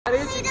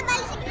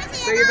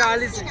सैयदा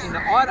आली सकीना।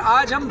 और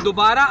आज हम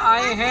दोबारा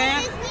आए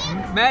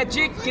हैं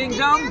मैजिक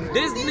किंगडम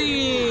डिज्नी।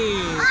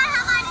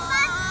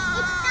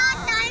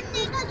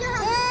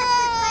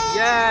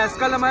 यस,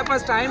 कल हमारे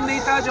पास टाइम नहीं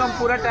था जो हम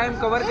पूरा टाइम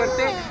कवर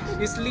करते,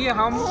 इसलिए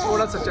हम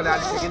थोड़ा सा चले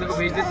आली सकीना को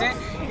भेज देते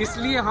हैं।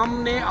 इसलिए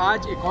हमने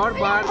आज एक और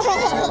बार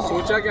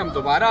सोचा कि हम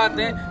दोबारा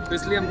आते हैं, तो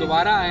इसलिए हम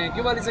दोबारा आए हैं।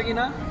 क्यों आली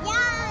सकीना?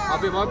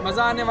 अभी बहुत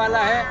मज़ा आने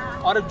वाला है।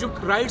 और जो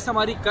राइड्स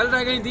हमारी कल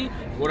रह गई थी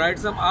वो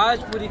राइड्स हम आज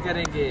पूरी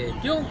करेंगे।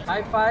 क्यों?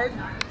 High five.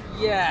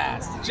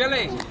 यस,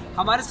 चलें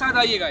हमारे साथ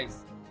आइए गाइस।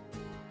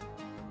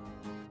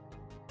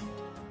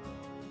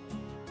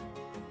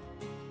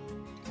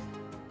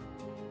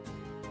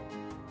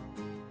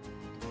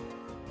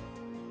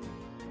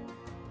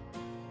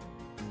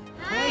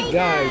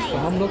 गाइस, तो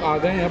हम लोग आ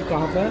गए हैं अब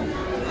कहाँ पर?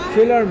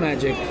 फिलर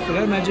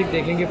मैजिक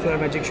देखेंगे। फिलर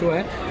मैजिक शो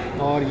है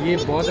और ये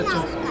बहुत अच्छा,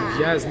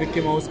 यस,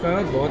 मिक्की माउस का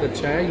बहुत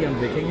अच्छा है। ये हम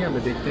देखेंगे,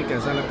 हमें देखते हैं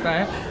कैसा लगता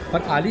है।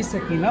 और आली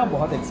सकीना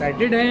बहुत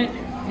एक्साइटेड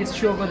है इस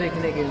शो को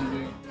देखने के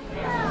लिए।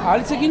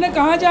 आली सकीना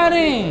कहाँ जा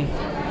रहे हैं?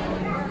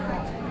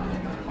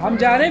 हम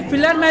जा रहे हैं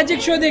फिलर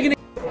मैजिक शो देखने।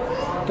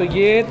 तो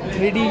ये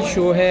 3D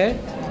शो है,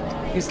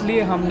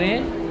 इसलिए हमने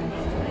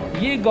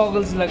ये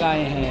गॉगल्स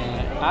लगाए हैं।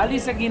 आली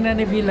सकीना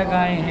ने भी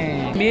लगाए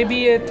हैं। मे बी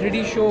ये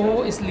 3D शो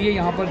हो, इसलिए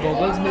यहाँ पर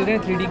गॉगल्स मिल रहे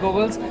हैं, 3D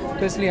गॉगल्स,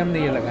 तो इसलिए हमने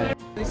ये लगाए।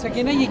 आली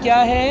सकीना, ये क्या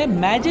है?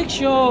 Magic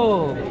show.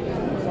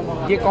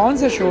 ये कौन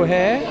सा शो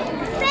है?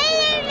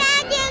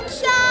 Magic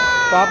show.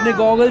 तो आपने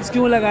गॉगल्स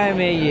क्यों लगाए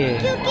हुए ये?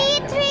 क्योंकि ये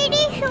 3D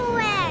शो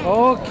है।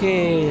 ओके।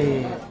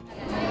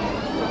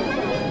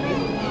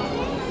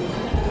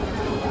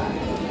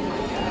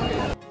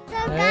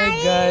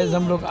 गाइस,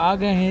 हम लोग आ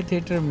गए हैं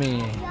थिएटर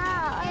में।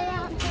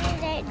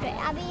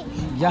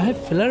 यहाँ है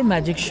filler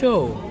magic show.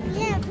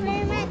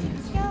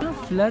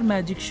 Filler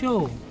magic show.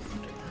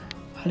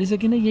 आली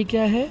सकीना, ये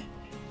क्या है?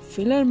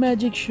 Filler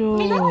magic show.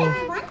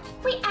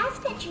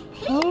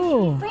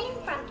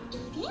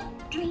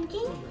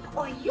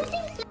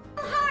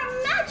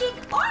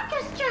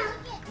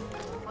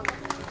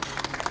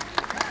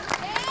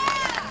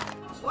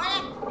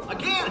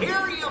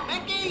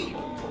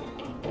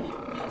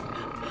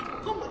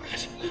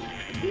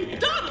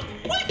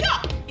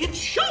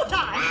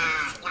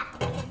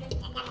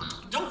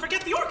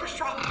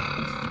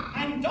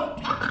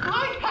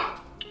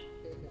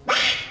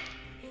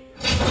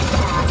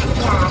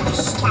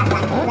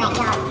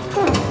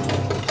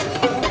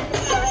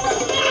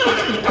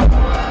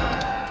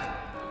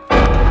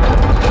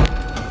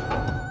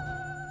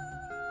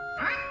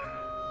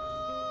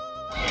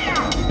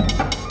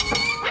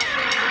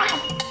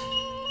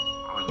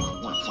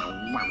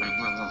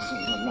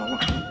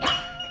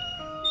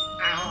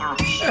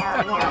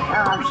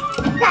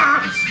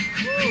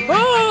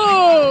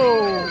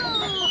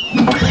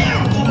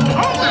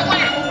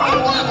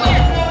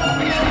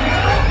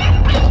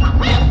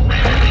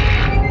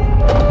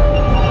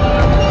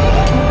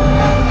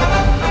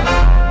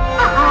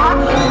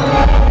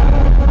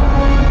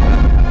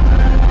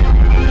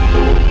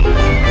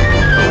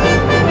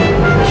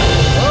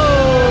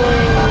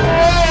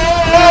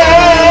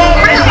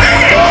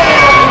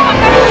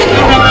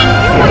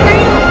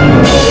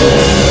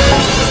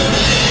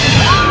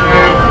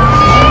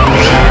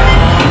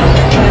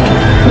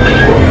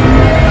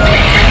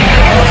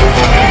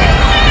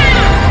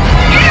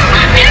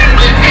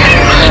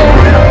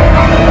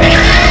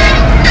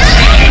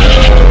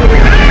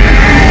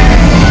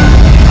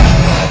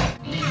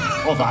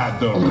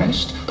 The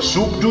rest,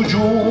 soup du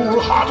jour,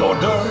 hot hors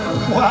d'oeuvre.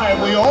 Why,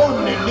 we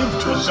only live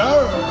to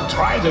serve.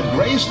 Try the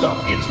gray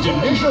stuff, it's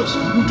delicious.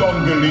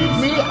 Don't believe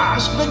me?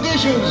 Ask the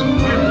dishes.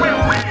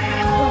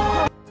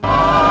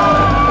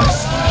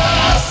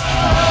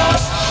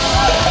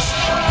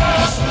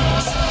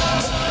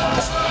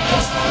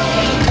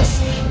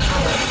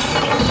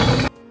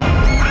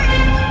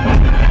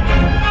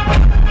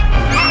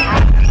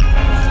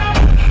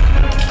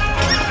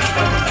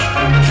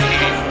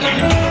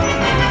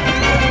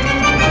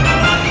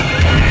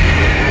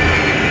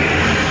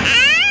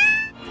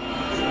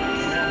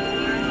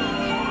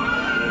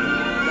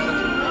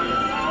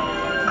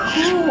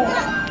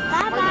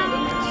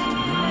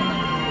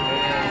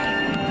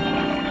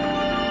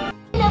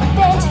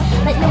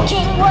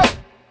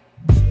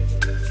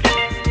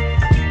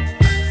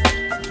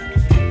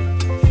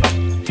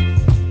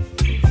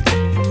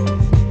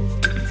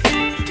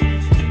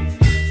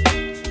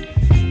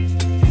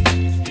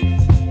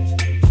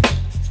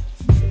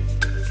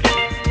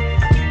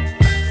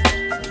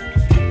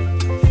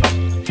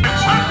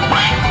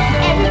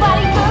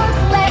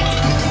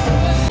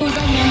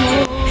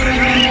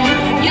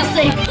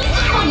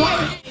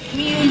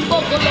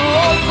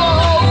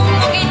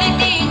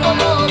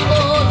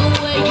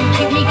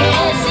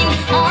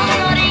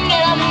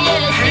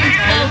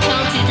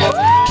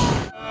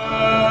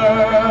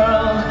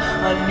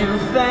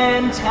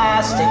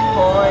 Fantastic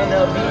point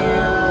of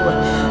view.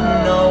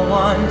 No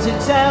one to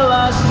tell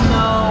us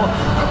no,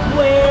 or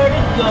where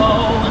to go,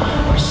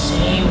 or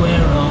say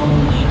we're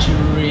only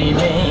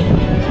dreaming.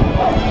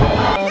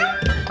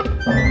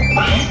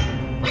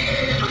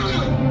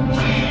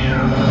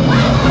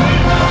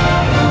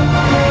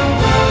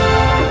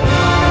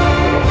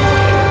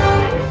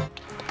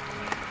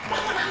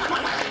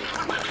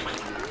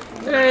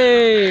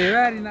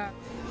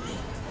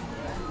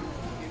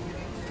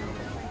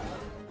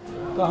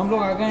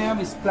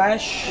 हम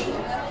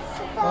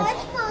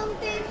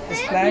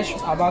splash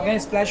अब आ गए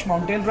splash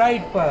mountain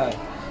ride पर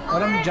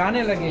और हम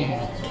जाने लगे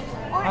हैं।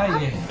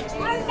 आइए,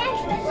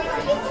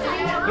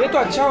 ये तो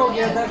अच्छा हो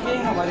गया था कि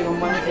हमारी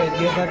मम्मा ने कह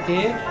दिया था कि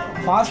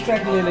फास्ट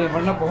ट्रैक ले लें,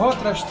 वरना बहुत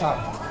रश था,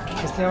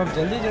 इसलिए हम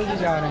जल्दी जल्दी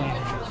जा रहे हैं।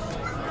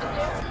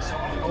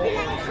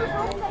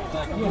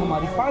 ये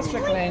हमारी फास्ट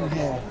ट्रैक लाइन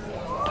है।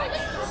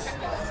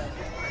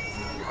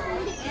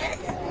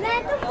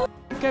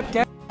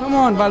 Come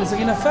on, Bali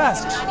Sakina,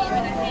 fast.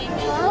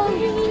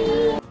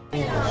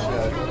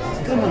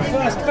 Come on,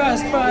 fast.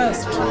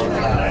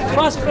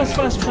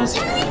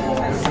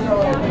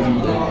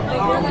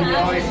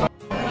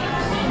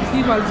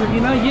 बाली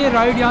सकीना, ये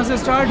राइड यहाँ से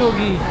स्टार्ट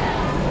होगी।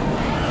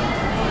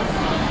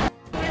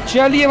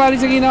 चलिए बाली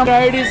Sakina,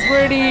 ride is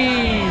ready.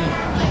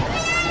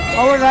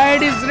 Our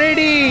ride is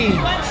ready.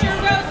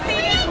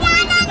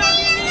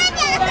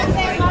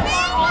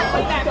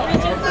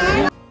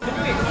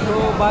 तो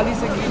बाली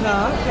सकीना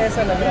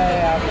कैसा लग रहा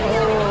है आपको?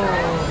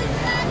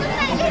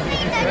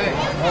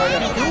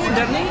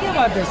 डरने की क्या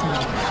बात है इसमें?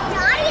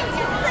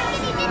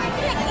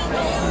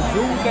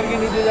 जूम करके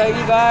नीचे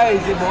जाएगी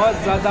गाइस, ये बहुत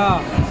ज़्यादा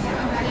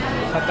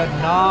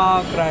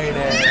खतरनाक राइड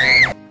है।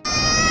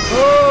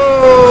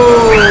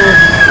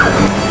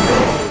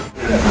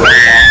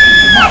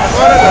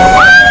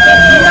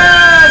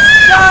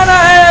 जाना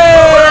है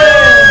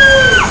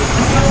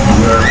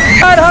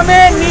और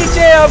हमें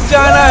नीचे अब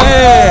जाना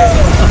है।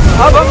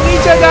 अब हम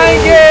नीचे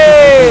जाएंगे।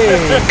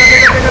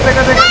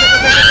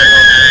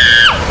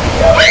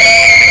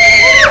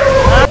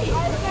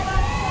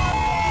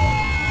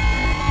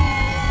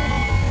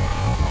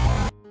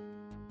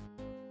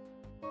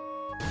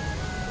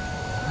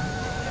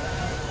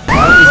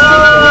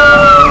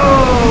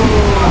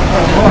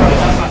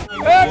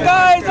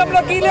 गाइस, हम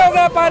लोग गीले हो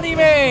गए पानी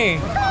में।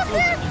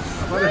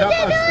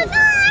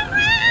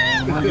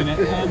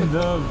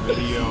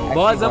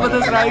 बहुत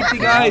जबरदस्त राइड थी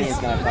गाइस।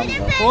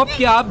 होप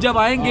कि आप जब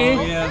आएंगे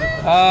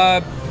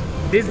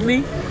डिज्नी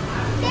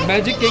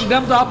मैजिक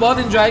किंगडम तो आप बहुत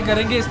एंजॉय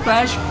करेंगे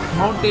splash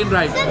mountain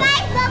ride.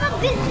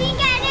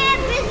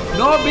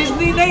 No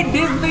Disney नहीं,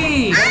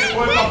 डिज्नी।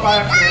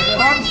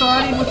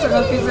 सॉरी, मुझसे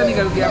गलती से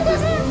निकल गया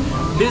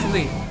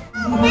डिज्नी।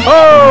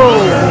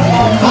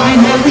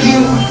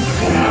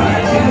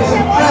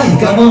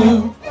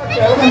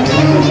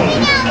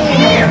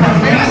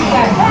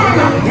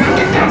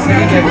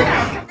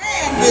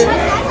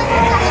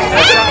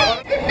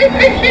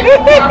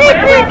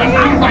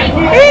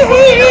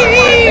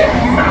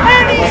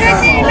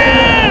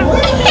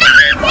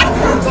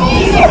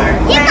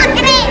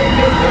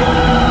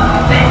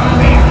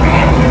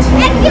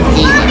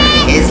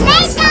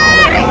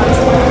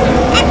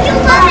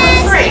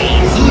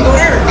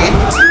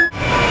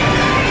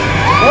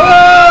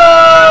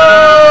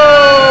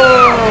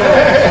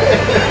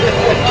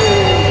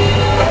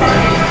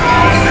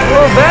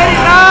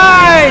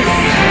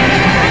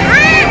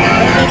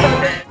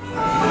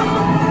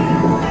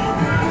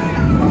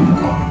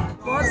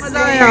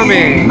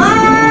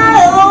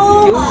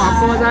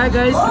 आपको मजा आया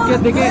गाइस, क्योंकि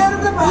देखिए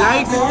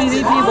लाइट इतनी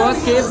नहीं थी, बहुत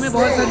केव में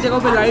बहुत सारी जगहों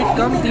पे लाइट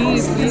कम थी,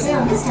 इसलिए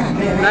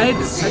लाइट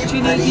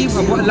अच्छी नहीं थी,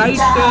 लाइट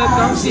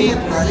कम थी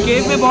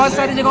केव में, बहुत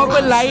सारी जगहों पे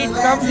लाइट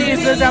कम थी, इस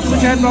वजह से आपको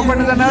शायद प्रॉपर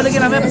नजर ना हो,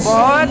 लेकिन हमें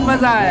बहुत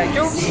मजा आया।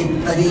 क्यों,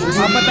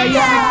 आप बताइए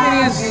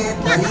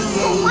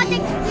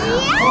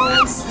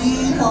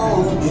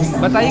एक्सपीरियंस,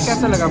 बताइए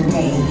कैसा लगा आपको,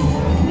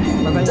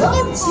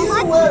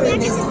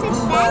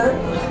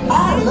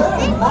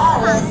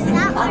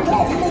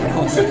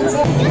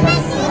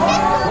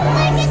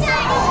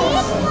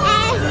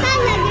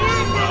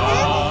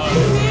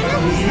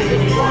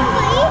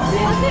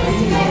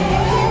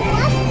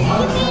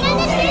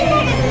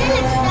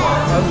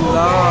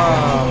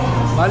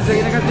 बाली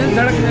सकीना का दिल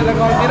धड़कने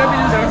लगा और मेरा भी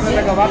दिल धड़कने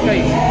लगा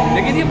वाकई।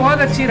 लेकिन ये बहुत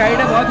अच्छी राइड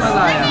है, बहुत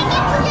मज़ा आया।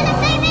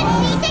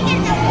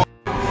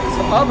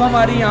 अब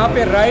हमारी यहाँ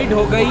पे राइड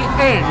हो गई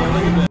एंड।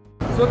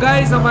 सो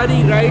गाइस,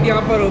 हमारी राइड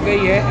यहाँ पर हो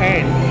गई है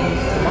and,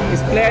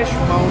 splash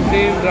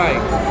mountain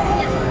ride,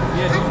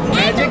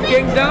 magic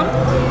kingdom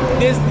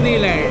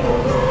Disneyland.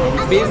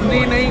 Disney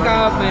नहीं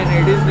कहा मैंने,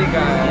 डिज्नी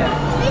कहा है,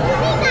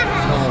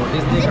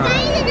 डिज्नी कहा है।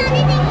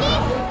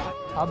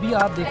 अभी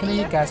आप देख रहे हैं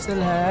ये कैसल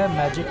है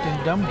मैजिक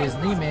किंगडम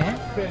डिज्नी में।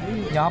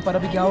 यहाँ पर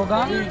अभी क्या होगा,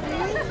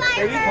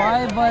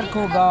 फायरवर्क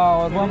होगा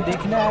और वो हम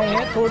देखने आए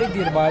हैं। थोड़ी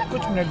देर बाद,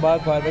 कुछ मिनट बाद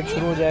फायरवर्क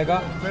शुरू हो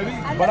जाएगा।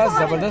 बड़ा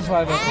ज़बरदस्त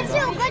फायरवर्क होगा।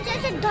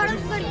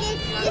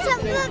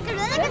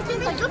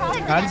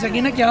 बाली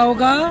सकीना क्या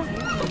होगा,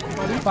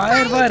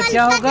 फायरवर्क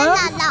क्या होगा,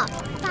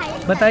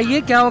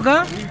 बताइए क्या होगा,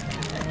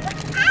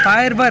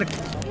 फायरवर्क।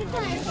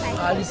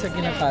 बाली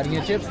सकीना खा रही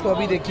है चिप्स। तो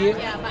अभी देखिए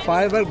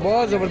फायरवर्क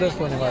बहुत ज़बरदस्त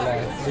होने वाला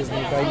है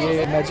डिज्नी का।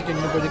 ये मैजिक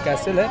किंगडम का जो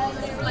कैसल है,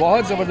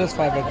 बहुत ज़बरदस्त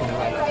फायरवर्क होने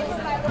वाला है।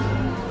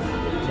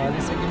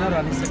 बाली सकीना,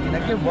 रानी सकीना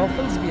के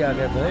वॉफल्स भी आ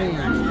गए भाई।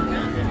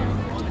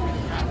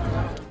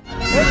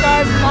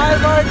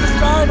 फायरवर्क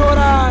स्टार्ट हो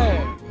रहा है।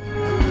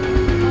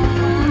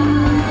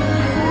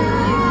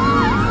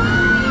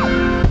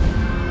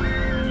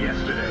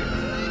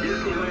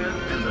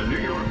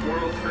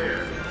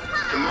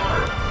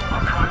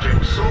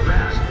 So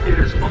vast, it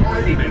is already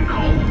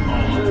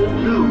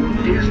new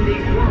Disney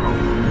World.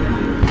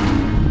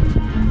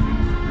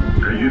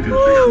 As you can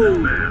see on this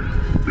map,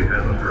 we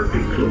have a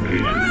perfect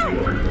location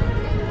for it.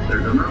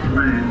 There's enough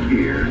land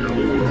here to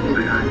hold all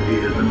the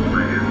ideas and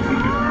plans we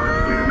can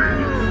possibly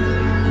imagine.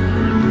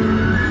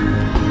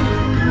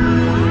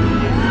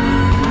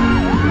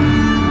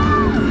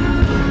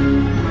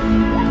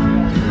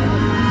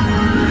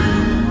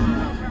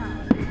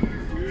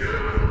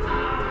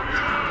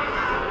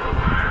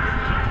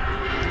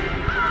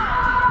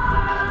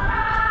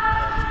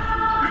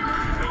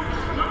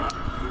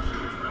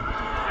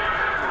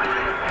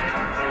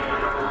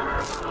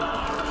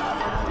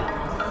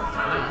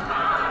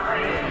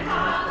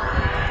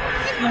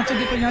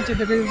 यहाँ से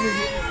देखो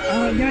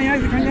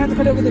यहाँ से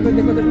खड़े होकर देखो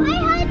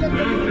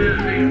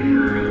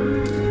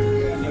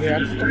अरे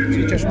यार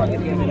चश्मा गिर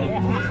गया मेरा।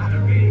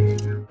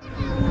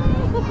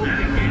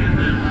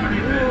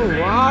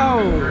 Wow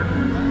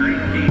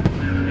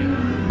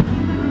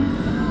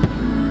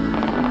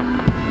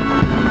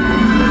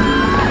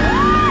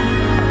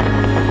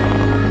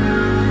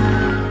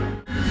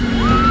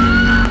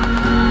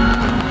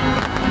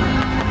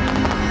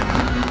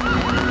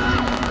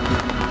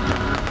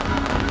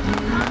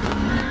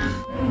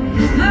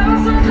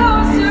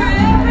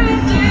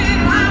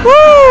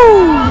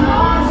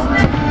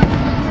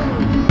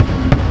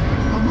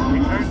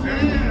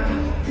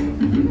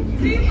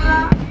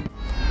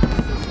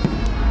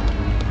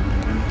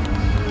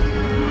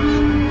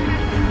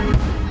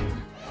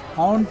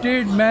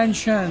haunted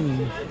mention.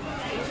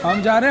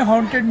 हम जा रहे हैं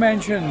हॉन्टेड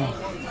मैंशन।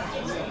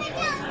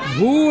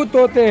 भूत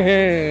होते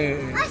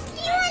हैं।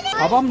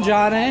 अब हम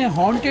जा रहे हैं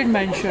हॉन्टेड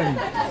मैंशन।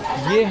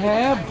 ये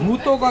है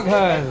भूतों का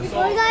घर।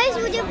 और गाइस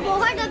मुझे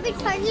बहुत अभी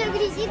ठंड लग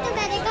रही थी तो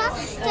मैंने कहा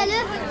चलो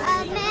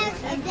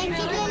मैं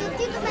ब्लैंकेट ले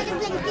लेती हूँ, तो मैंने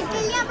ब्लैंकेट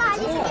ले लिया।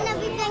 आली सकीना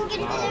भी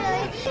ब्लैंकेट ले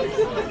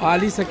रही।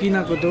 आली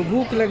सकीना को तो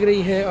भूख लग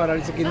रही है और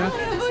आली सकीना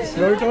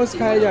रोल्टोस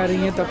खाए जा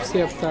रही हैं तब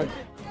से अब तक।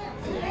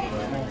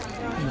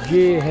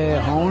 ये है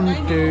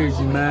हॉन्टेड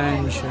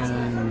मैंशन।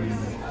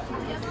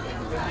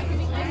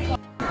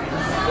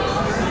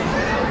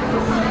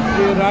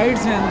 ये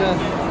राइड्स हैं अंदर,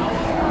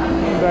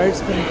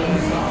 राइड्स पे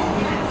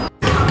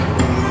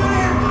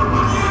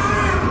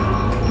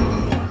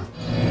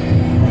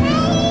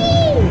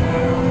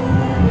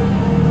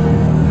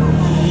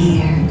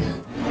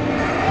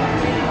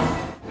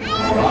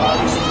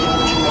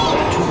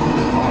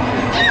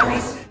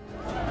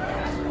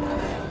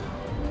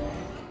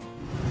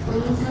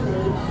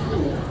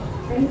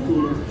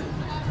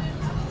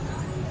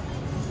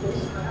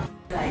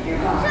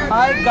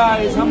हाय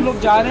गाइस, हम लोग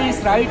जा रहे हैं।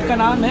 इस राइड का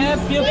नाम है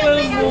पीपल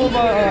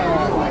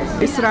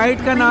मूवर। इस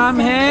राइड का नाम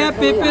है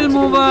पीपल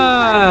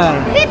मूवर।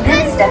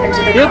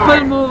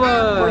 पीपल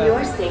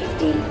मूवर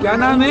क्या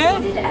नाम है?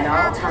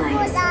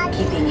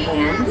 Keeping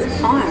hands,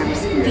 arms,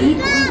 feet,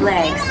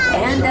 legs,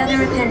 and other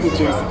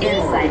appendages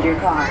inside your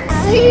car.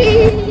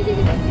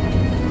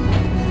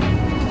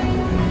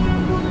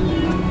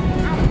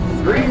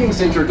 Greetings,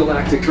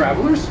 intergalactic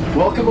travelers.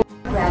 Welcome.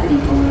 Gravity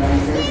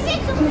polarizers.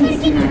 Please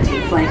do not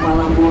take flight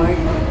while on board.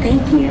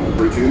 Thank you.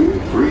 Number 2,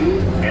 green,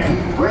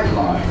 and red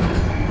line.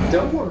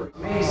 Don't worry.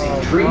 Amazing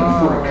dream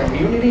for a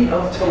community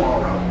of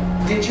tomorrow.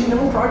 Did you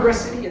know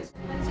Progress City is...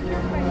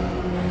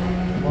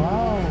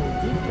 wow,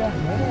 ये क्या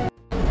है?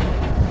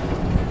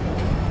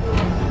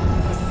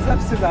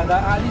 सबसे ज़्यादा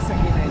आली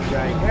Sakina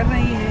enjoy कर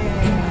रही है।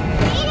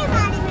 मेरे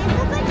बारे में तो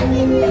कुछ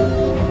भी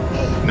नहीं।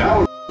 Now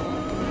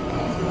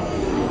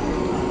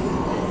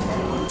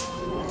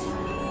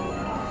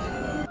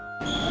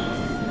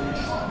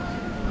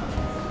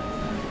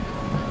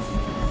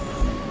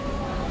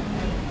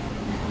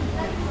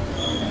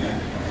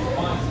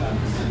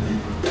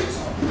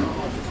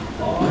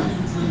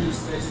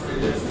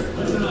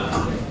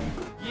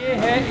ये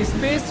है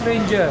स्पेस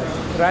रेंजर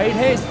राइड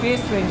है।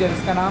 स्पेस रेंजर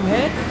इसका नाम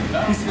है,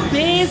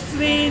 स्पेस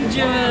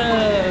रेंजर।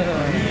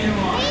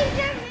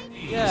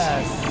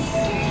 यस,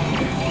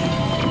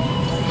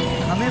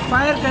 हमें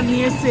फायर करनी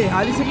है इससे।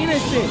 आली सकीना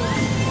इससे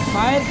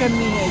फायर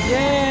करनी है।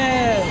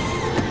 यस,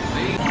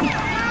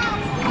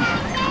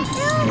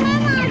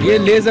 ये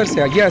लेजर से।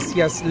 यस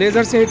यस,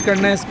 लेजर से हिट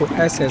करना है इसको,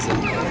 ऐसे ऐसे।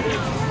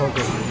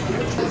 ओके,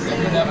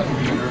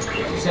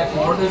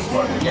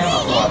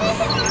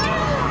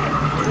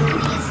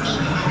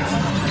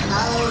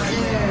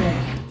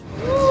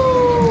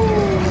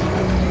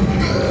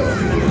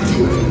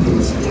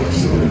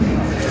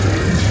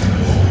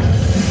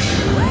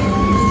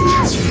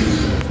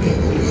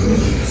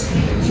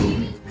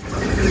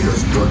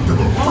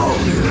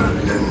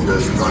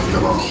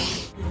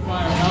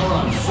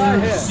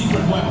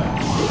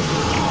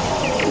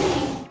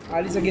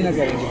 आली सकीना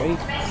करेंगे भाई।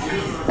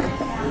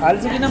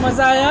 आली सकीना,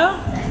 मजा आया?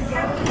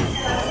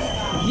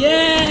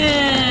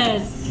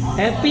 Yes,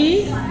 happy?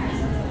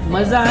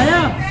 मजा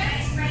आया?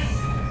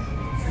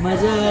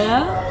 मजा आया?